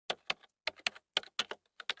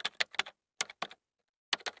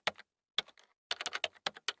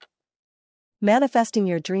Manifesting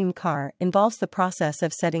your dream car involves the process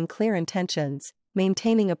of setting clear intentions,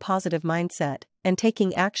 maintaining a positive mindset, and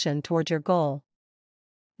taking action toward your goal.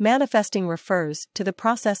 Manifesting refers to the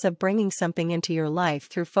process of bringing something into your life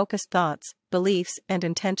through focused thoughts, beliefs, and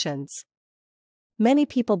intentions. Many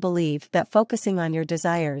people believe that focusing on your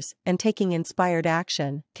desires and taking inspired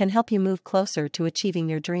action can help you move closer to achieving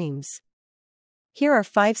your dreams. Here are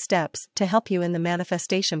 5 steps to help you in the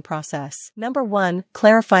manifestation process. Number 1,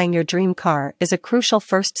 clarifying your dream car is a crucial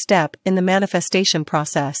first step in the manifestation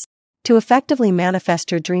process. To effectively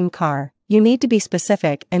manifest your dream car, you need to be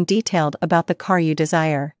specific and detailed about the car you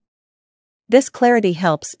desire. This clarity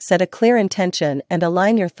helps set a clear intention and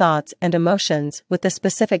align your thoughts and emotions with the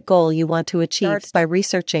specific goal you want to achieve. Start by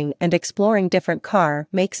researching and exploring different car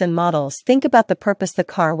makes and models. Think about the purpose the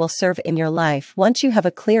car will serve in your life. Once you have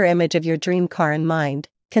a clear image of your dream car in mind,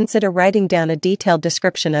 consider writing down a detailed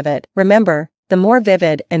description of it. Remember, the more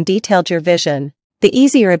vivid and detailed your vision, the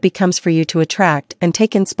easier it becomes for you to attract and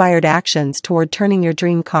take inspired actions toward turning your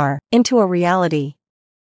dream car into a reality.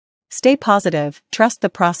 Stay positive, trust the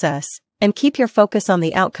process, and keep your focus on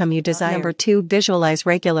the outcome you desire. Number 2, visualize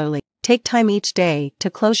regularly. Take time each day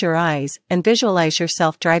to close your eyes and visualize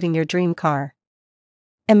yourself driving your dream car.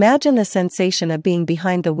 Imagine the sensation of being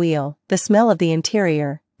behind the wheel, the smell of the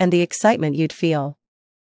interior, and the excitement you'd feel.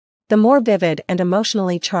 The more vivid and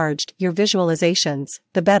emotionally charged your visualizations,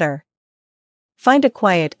 the better. Find a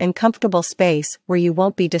quiet and comfortable space where you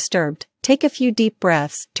won't be disturbed. Take a few deep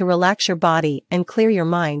breaths to relax your body and clear your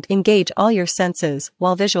mind. Engage all your senses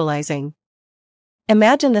while visualizing.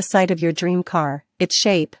 Imagine the sight of your dream car, its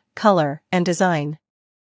shape, color, and design.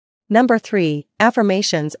 Number 3,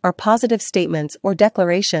 affirmations are positive statements or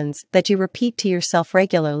declarations that you repeat to yourself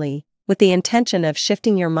regularly, with the intention of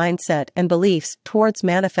shifting your mindset and beliefs towards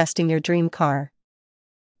manifesting your dream car.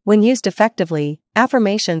 When used effectively,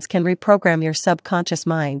 affirmations can reprogram your subconscious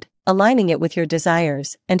mind, aligning it with your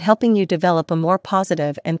desires and helping you develop a more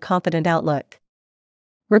positive and confident outlook.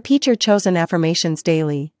 Repeat your chosen affirmations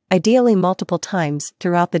daily, ideally multiple times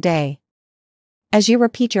throughout the day. As you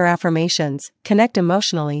repeat your affirmations, connect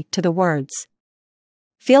emotionally to the words.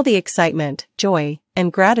 Feel the excitement, joy,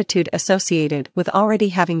 and gratitude associated with already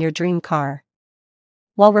having your dream car.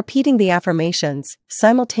 While repeating the affirmations,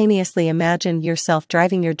 simultaneously imagine yourself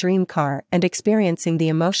driving your dream car and experiencing the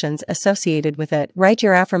emotions associated with it. Write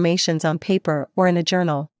your affirmations on paper or in a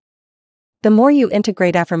journal. The more you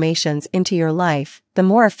integrate affirmations into your life, the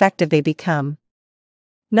more effective they become.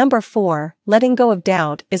 Number 4, letting go of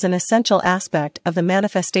doubt is an essential aspect of the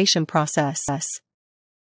manifestation process.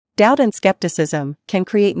 Doubt and skepticism can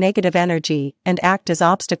create negative energy and act as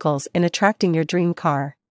obstacles in attracting your dream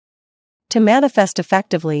car. To manifest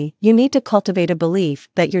effectively, you need to cultivate a belief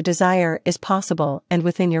that your desire is possible and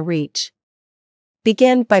within your reach.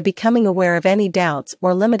 Begin by becoming aware of any doubts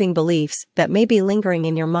or limiting beliefs that may be lingering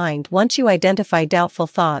in your mind. Once you identify doubtful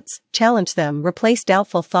thoughts, challenge them. Replace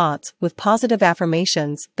doubtful thoughts with positive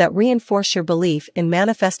affirmations that reinforce your belief in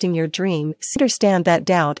manifesting your dream. Understand that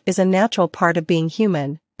doubt is a natural part of being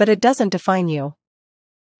human, but it doesn't define you.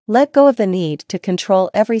 Let go of the need to control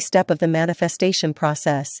every step of the manifestation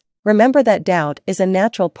process. Remember that doubt is a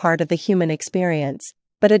natural part of the human experience,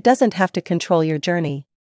 but it doesn't have to control your journey.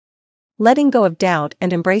 Letting go of doubt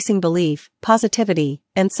and embracing belief, positivity,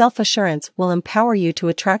 and self-assurance will empower you to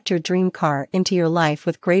attract your dream car into your life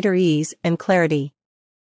with greater ease and clarity.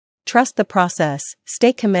 Trust the process,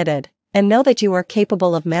 stay committed, and know that you are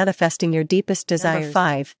capable of manifesting your deepest desires. Number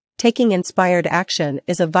 5. Taking inspired action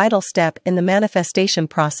is a vital step in the manifestation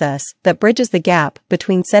process that bridges the gap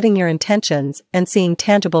between setting your intentions and seeing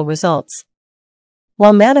tangible results.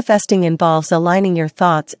 While manifesting involves aligning your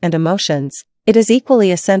thoughts and emotions, it is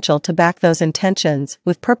equally essential to back those intentions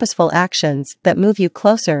with purposeful actions that move you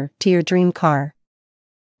closer to your dream car.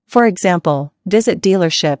 For example, visit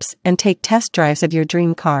dealerships and take test drives of your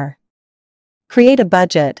dream car. Create a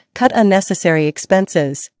budget, cut unnecessary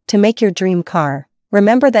expenses, to make your dream car.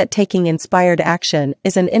 Remember that taking inspired action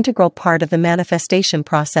is an integral part of the manifestation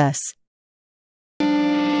process.